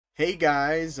Hey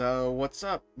guys, what's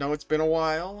up? No, it's been a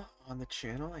while on the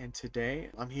channel, and today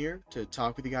I'm here to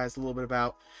talk with you guys a little bit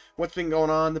about what's been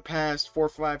going on the past 4,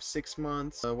 5, 6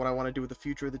 months, what I want to do with the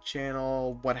future of the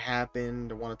channel, what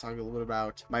happened. I want to talk a little bit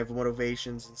about my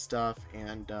motivations and stuff,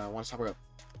 and I want to talk about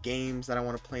games that I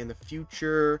want to play in the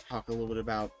future, talk a little bit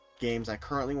about games I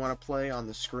currently want to play on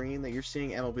the screen that you're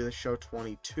seeing, MLB The Show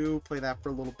 22, play that for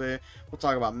a little bit. We'll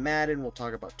talk about Madden, we'll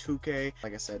talk about 2K,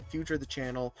 like I said, future of the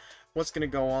channel, what's going to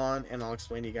go on, and I'll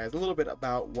explain to you guys a little bit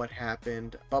about what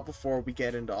happened. But before we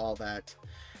get into all that,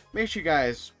 make sure you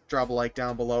guys drop a like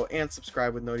down below and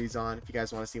subscribe with noties on if you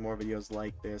guys want to see more videos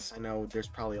like this. I know there's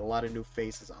probably a lot of new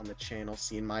faces on the channel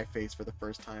seeing my face for the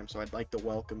first time, so I'd like to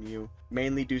welcome you.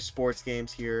 Mainly do sports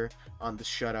games here on the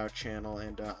Shutout channel,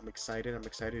 and I'm excited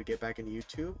to get back into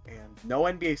YouTube. And no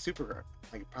NBA Supercard,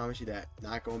 I can promise you that.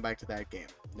 Not going back to that game.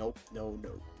 Nope, no.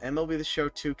 MLB The Show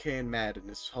 2K and Madden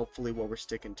is hopefully what we're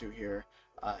sticking to here.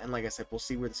 And like I said, we'll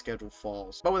see where the schedule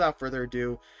falls. But without further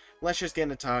ado, let's just get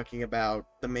into talking about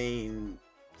the main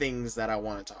things that I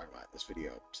want to talk about in this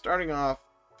video. Starting off,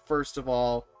 first of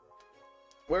all,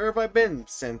 where have I been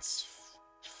since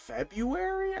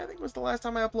February? I think was the last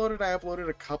time I uploaded. I uploaded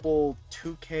a couple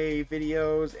 2K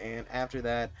videos, and after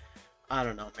that, I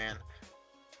don't know, man.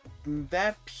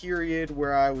 That period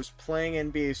where I was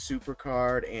playing NBA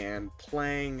Supercard and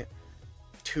playing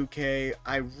 2K,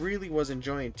 I really was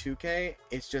enjoying 2K.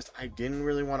 It's just I didn't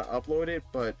really want to upload it,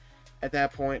 but at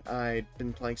that point I'd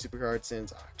been playing Supercard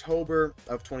since October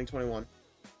of 2021,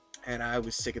 and I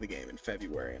was sick of the game in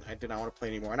February, and I did not want to play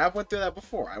anymore. And I've went through that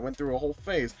before. I went through a whole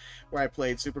phase where I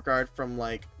played Supercard from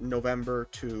like November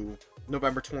to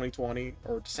November 2020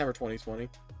 or December 2020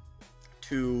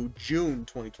 to June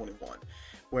 2021,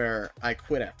 where I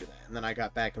quit after that, and then I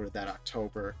got back into that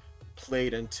October,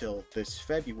 played until this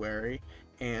February,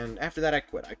 and after that I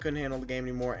quit. I couldn't handle the game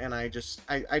anymore, and I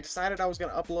decided I was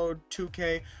going to upload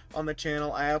 2K on the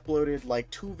channel. I uploaded like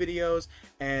 2 videos,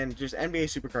 and just NBA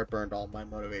Supercard burned all my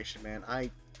motivation, man. I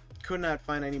could not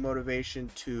find any motivation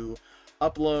to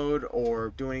upload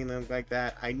or do anything like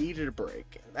that. I needed a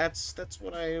break, and that's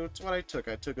what I took.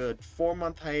 I took a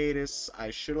 4-month hiatus. I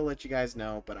should have let you guys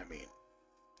know, but I mean,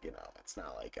 you know, it's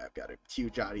not like I've got a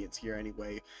huge audience here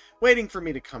anyway waiting for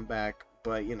me to come back.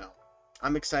 But you know,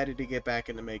 I'm excited to get back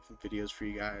into making videos for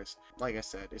you guys. Like I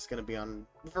said, it's going to be on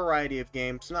a variety of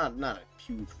games. Not a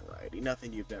huge variety.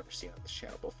 Nothing you've never seen on this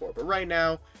channel before. But right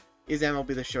now is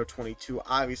MLB The Show 22.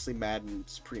 Obviously,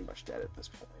 Madden's pretty much dead at this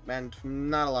point. Madden,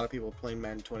 not a lot of people playing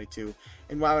Madden 22.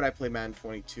 And why would I play Madden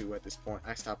 22 at this point?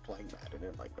 I stopped playing Madden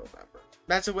in like November.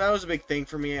 That was a big thing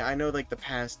for me. I know like the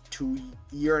past 2.5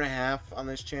 years on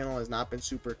this channel has not been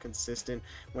super consistent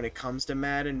when it comes to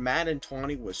Madden. Madden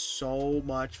 20 was so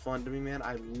much fun to me, man.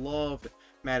 I loved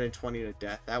Madden 20 to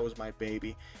death. That was my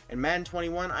baby. And Madden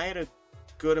 21, I had a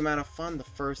good amount of fun the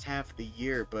first half of the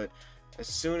year, but as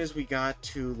soon as we got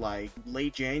to like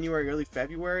late January, early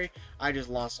February, I just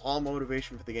lost all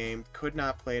motivation for the game. Could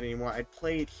not play it anymore. I'd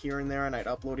play it here and there, and I'd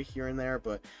upload it here and there,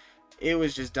 but it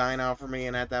was just dying out for me.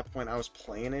 And at that point I was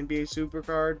playing NBA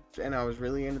Supercard, and I was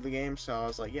really into the game, so I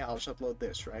was like, yeah, I'll just upload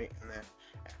this, right? And then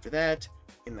after that,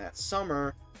 in that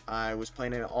summer, I was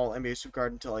playing it all NBA Supercard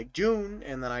until like June,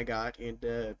 and then I got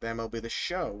into the MLB The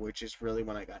Show, which is really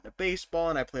when I got into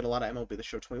baseball, and I played a lot of MLB The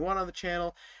Show 21 on the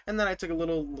channel, and then I took a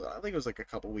little, I think it was like a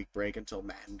couple-week break until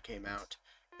Madden came out,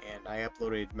 and I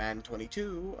uploaded Madden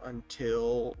 22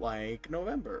 until like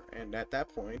November. And at that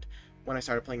point, when I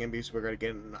started playing NBA Supercard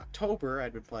again in October,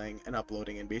 I'd been playing and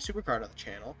uploading NBA Supercard on the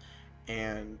channel,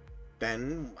 and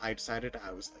then I decided,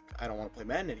 I was like, I don't want to play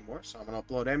Madden anymore, so I'm going to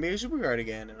upload NBA Supercard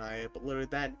again, and I uploaded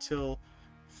that until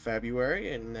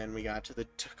February, and then we got to the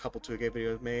couple 2K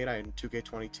videos made. I had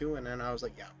 2K22, and then I was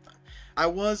like, yeah, I'm done. I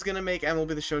was going to make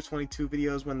MLB The Show 22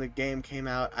 videos when the game came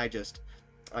out. I just,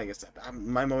 like I said,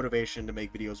 my motivation to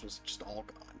make videos was just all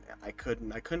gone. I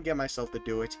couldn't get myself to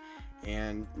do it,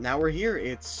 and now we're here.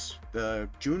 It's the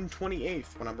June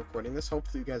 28th when I'm recording this.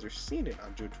 Hopefully you guys are seeing it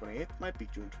on June 28th. Might be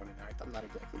June 29th. I'm not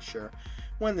exactly sure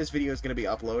when this video is going to be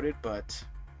uploaded, but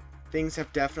things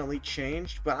have definitely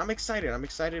changed. But I'm excited. I'm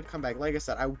excited to come back. Like I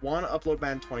said, I want to upload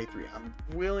Madden 23. I'm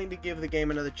willing to give the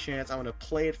game another chance. I'm going to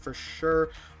play it for sure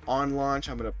on launch.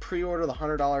 I'm going to pre-order the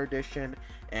 $100 edition,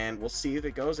 and we'll see if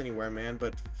it goes anywhere, man.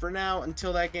 But for now,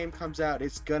 until that game comes out,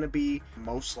 it's gonna be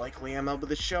most likely MLB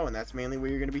The Show, and that's mainly what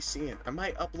you're gonna be seeing. I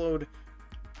might upload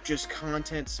just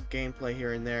content, some gameplay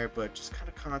here and there, but just kind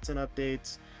of content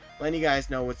updates, letting you guys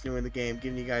know what's new in the game,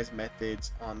 giving you guys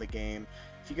methods on the game,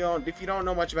 If you don't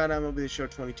know much about MLB The Show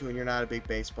 22 and you're not a big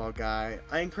baseball guy,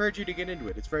 I encourage you to get into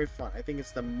it. It's very fun. I think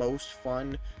it's the most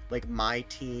fun, like, My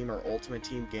Team or Ultimate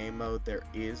Team game mode there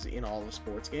is in all the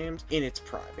sports games in its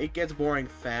prime. It gets boring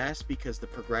fast because the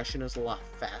progression is a lot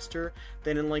faster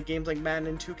than in, like, games like Madden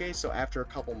and 2K, so after a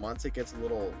couple months it gets a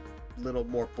little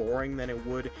more boring than it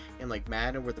would in, like,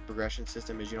 Madden, where the progression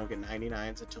system is you don't get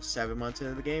 99s until 7 months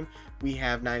into the game. We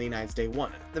have 99s day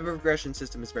one. The progression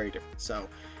system is very different, so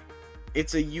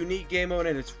it's a unique game mode,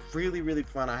 and it's really, really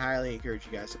fun. I highly encourage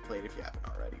you guys to play it if you haven't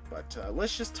already. But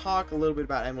let's just talk a little bit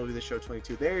about MLB The Show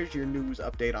 22. There's your news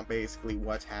update on basically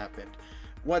what's happened,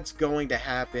 what's going to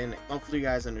happen. Hopefully you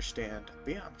guys understand.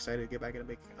 But yeah, I'm excited to get back into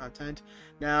making content.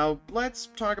 Now, let's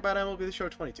talk about MLB The Show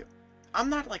 22. I'm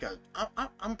not like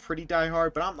I'm pretty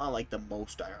diehard, but I'm not like the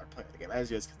most diehard player in the game. As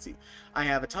you guys can see, I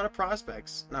have a ton of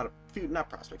prospects,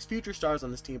 future stars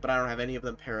on this team, but I don't have any of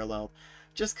them paralleled,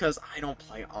 just because I don't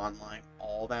play online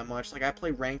all that much. Like, I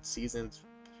play ranked seasons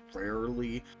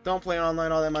rarely. Don't play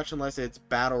online all that much unless it's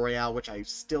Battle Royale, which I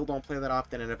still don't play that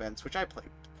often, and events, which I play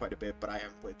quite a bit, but I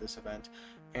haven't played this event.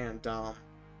 And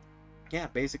yeah,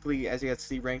 basically, as you guys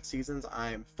see, ranked seasons,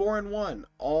 I'm 4-1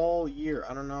 all year.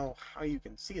 I don't know how you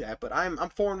can see that, but I'm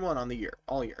 4-1 on the year,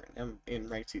 all year in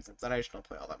ranked seasons, and I just don't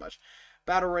play all that much.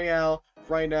 Battle Royale,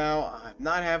 right now, I'm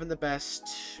not having the best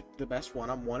one.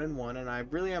 I'm 1-1, and I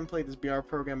really haven't played this BR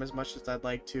program as much as I'd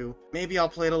like to. Maybe I'll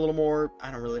play it a little more.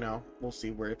 I don't really know. We'll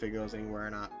see if it goes anywhere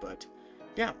or not, but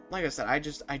yeah, like I said,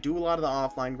 I do a lot of the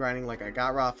offline grinding. Like, I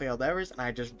got Rafael Devers, and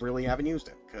I just really haven't used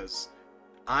it, because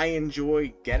I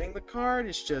enjoy getting the card.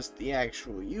 It's just the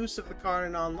actual use of the card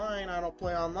in online. I don't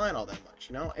play online all that much,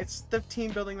 you know? It's the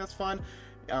team building that's fun.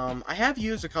 I have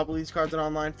used a couple of these cards in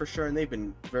online for sure, and they've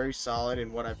been very solid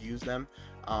in what I've used them.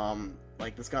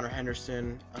 Like this Gunnar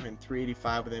Henderson, I'm in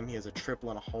 385 with him. He has a triple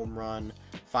and a home run,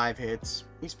 5 hits.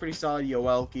 He's pretty solid.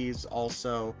 Yoelki's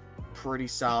also pretty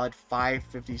solid,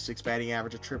 556 batting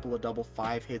average, a triple, a double,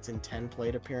 5 hits, and 10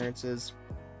 plate appearances.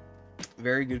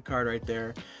 Very good card right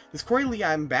there. This Corey Lee,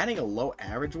 I'm batting a low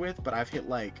average with, but I've hit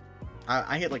like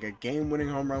I hit like a game-winning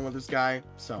home run with this guy,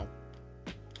 so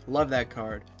love that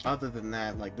card. Other than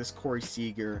that, like this Corey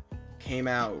Seager came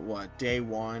out day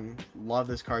 1. Love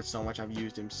this card so much. I've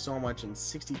used him so much in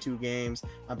 62 games.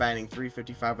 I'm batting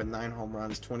 355 with 9 home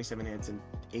runs, 27 hits, and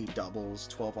 8 doubles,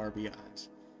 12 RBIs.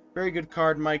 Very good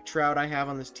card. Mike Trout I have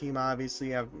on this team,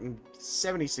 obviously. I have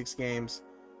 76 games,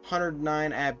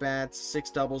 109 at-bats,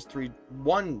 6 doubles,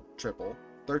 1 triple,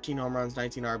 13 home runs,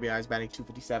 19 RBIs, batting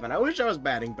 257. I wish I was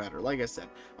batting better. Like I said,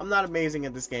 I'm not amazing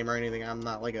at this game or anything. I'm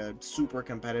not like a super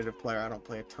competitive player. I don't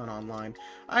play a ton online.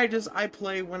 I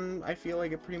play when I feel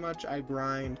like it, pretty much. I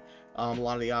grind a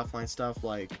lot of the offline stuff.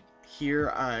 Like here,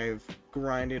 I've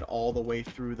grinded all the way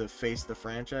through the Face the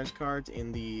Franchise cards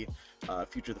in the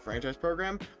Future of the Franchise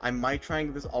program. I might try and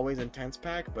get this Always Intense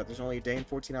pack, but there's only a day and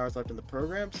 14 hours left in the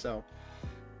program, so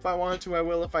if I want to, I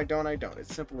will. If I don't, I don't.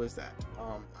 It's simple as that.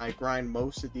 I grind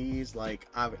most of these. Like,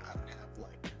 I don't have,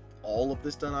 like, all of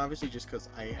this done, obviously, just because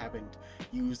I haven't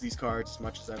used these cards as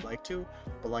much as I'd like to.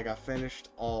 But, like, I finished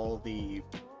all the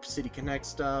City Connect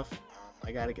stuff.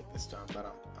 I gotta get this done, but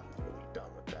I'm really done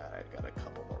with that. I got a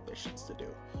couple more missions to do.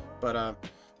 But,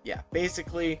 yeah,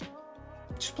 basically,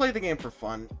 just play the game for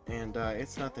fun, and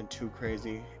it's nothing too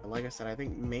crazy. Like I said, I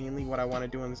think mainly what I want to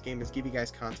do in this game is give you guys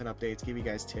content updates, give you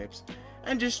guys tips,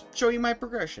 and just show you my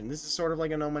progression. This is sort of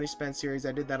like a no money spent series.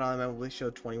 I did that on MLB Show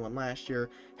 21 last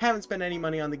year. Haven't spent any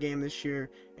money on the game this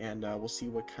year, and we'll see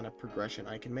what kind of progression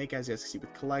I can make. As you guys can see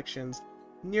with collections,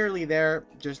 nearly there.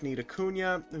 Just need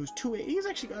Acuna, who's 280. He's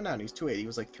actually gone down. He's 280. He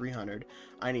was like 300.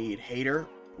 I need Hader,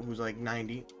 who's like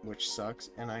 90, which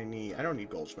sucks. And I don't need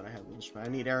Goldschmidt. I have Goldschmidt. I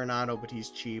need Arenado, but he's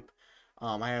cheap.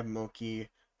 I have Mookie.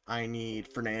 I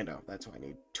need Fernando. That's what I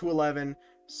need. 211.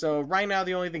 So right now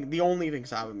the only thing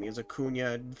stopping me is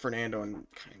Acuna, Fernando, and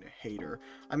kind of Hader.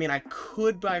 I mean, I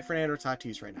could buy Fernando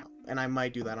Tatis right now, and I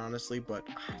might do that honestly, but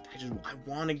I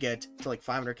want to get to like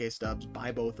 500k Stubs,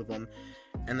 buy both of them,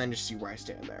 and then just see where I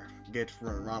stand there. Get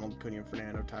Ronald Acuna and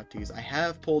Fernando Tatis. I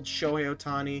have pulled Shohei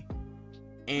Ohtani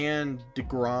and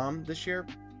DeGrom this year,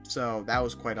 so that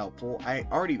was quite helpful. I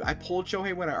pulled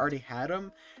Shohei when I already had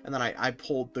him, and then I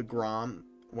pulled DeGrom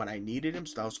when I needed him,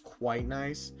 so that was quite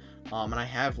nice. And I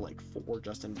have like 4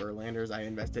 Justin Verlanders. I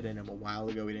invested in him a while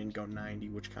ago. He didn't go 90,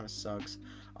 which kind of sucks.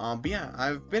 But yeah,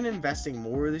 I've been investing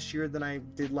more this year than I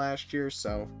did last year,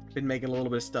 so been making a little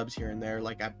bit of stubs here and there.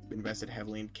 Like, I invested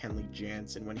heavily in Kenley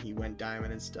Jansen when he went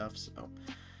diamond and stuff, so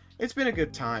it's been a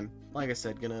good time. Like I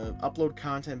said, gonna upload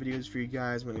content videos for you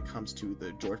guys when it comes to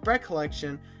the George Brett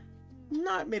collection.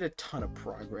 not made a ton of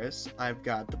progress. I've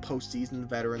got the postseason, the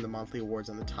veteran, the monthly awards,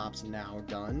 and the tops now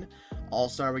done.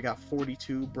 All-star, we got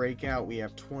 42. Breakout, we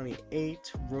have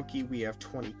 28. Rookie, we have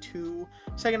 22.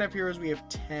 Second half heroes, we have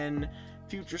 10.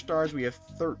 Future stars, we have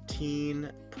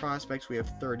 13. Prospects, we have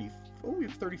 30. Oh, we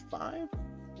have 35?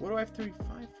 What do I have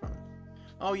 35 from?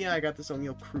 Oh yeah, I got this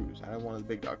O'Neal Cruz. I have one of the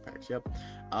big dog packs. Yep.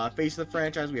 Face of the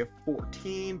franchise, we have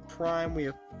 14. Prime, we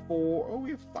have 4. Oh, we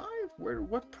have 5.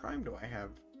 What prime do I have?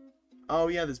 Oh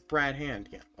yeah, this Brad Hand.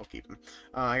 Yeah, I'll keep him.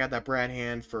 I got that Brad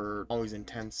Hand for always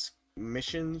intense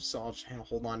missions, so I'll just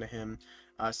hold on to him.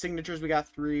 Signatures, we got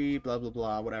 3. Blah blah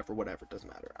blah. Whatever. Doesn't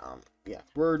matter. Yeah,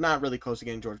 we're not really close to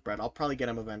getting George Brett. I'll probably get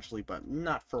him eventually, but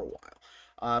not for a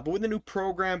while. But with the new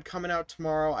program coming out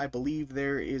tomorrow, I believe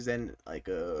there is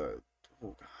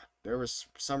oh god, there was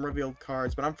some revealed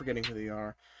cards, but I'm forgetting who they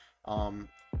are.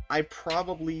 I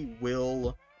probably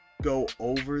will go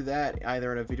over that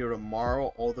either in a video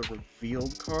tomorrow, all the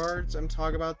revealed cards, and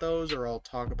talk about those, or I'll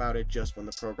talk about it just when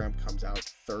the program comes out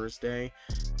Thursday.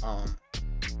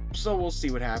 So we'll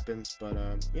see what happens, but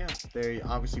yeah, they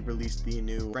obviously released the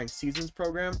new ranked seasons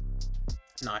program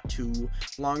not too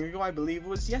long ago. I believe it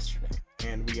was yesterday,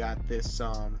 and we got this.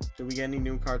 Did we get any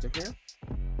new cards in here?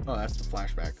 Oh, that's the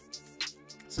flashback.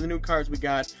 So the new cards we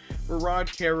got were Rod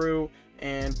Carew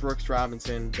and Brooks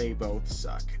Robinson. They both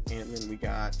suck. And then we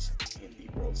got, in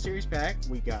the World Series pack,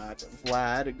 we got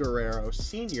Vlad Guerrero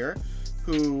Sr.,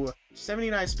 who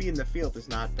 79 speed in the field is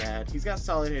not bad. He's got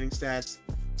solid hitting stats,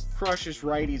 crushes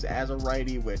righties as a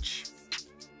righty, which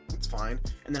it's fine.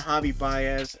 And then Javi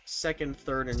Baez, second,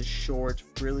 third, and short,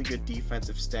 really good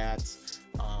defensive stats.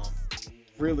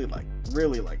 Really like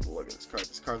the look of this card.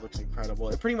 This card looks incredible.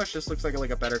 It pretty much just looks like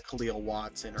a better Khalil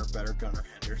Watson or better Gunnar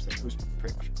Henderson, who's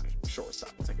pretty much my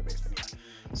shortstop and second baseman. Yeah.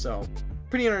 So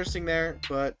pretty interesting there.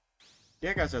 But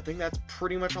yeah, guys, I think that's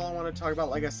pretty much all I want to talk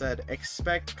about. Like I said,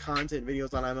 expect content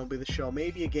videos on MLB The Show,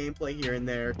 maybe a gameplay here and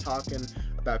there, talking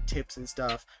about tips and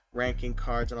stuff, ranking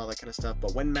cards and all that kind of stuff.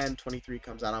 But when Madden 23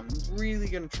 comes out, I'm really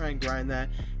gonna try and grind that.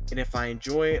 And if I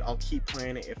enjoy it, I'll keep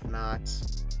playing it. If not,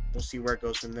 we'll see where it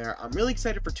goes from there. I'm really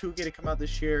excited for 2K to come out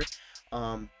this year.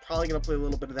 Probably going to play a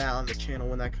little bit of that on the channel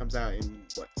when that comes out in,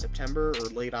 September or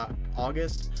late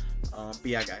August. But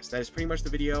yeah, guys, that is pretty much the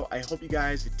video. I hope you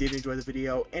guys did enjoy the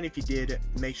video. And if you did,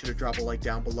 make sure to drop a like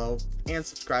down below and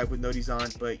subscribe with noties on.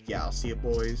 But yeah, I'll see you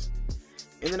boys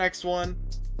in the next one.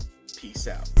 Peace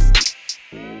out.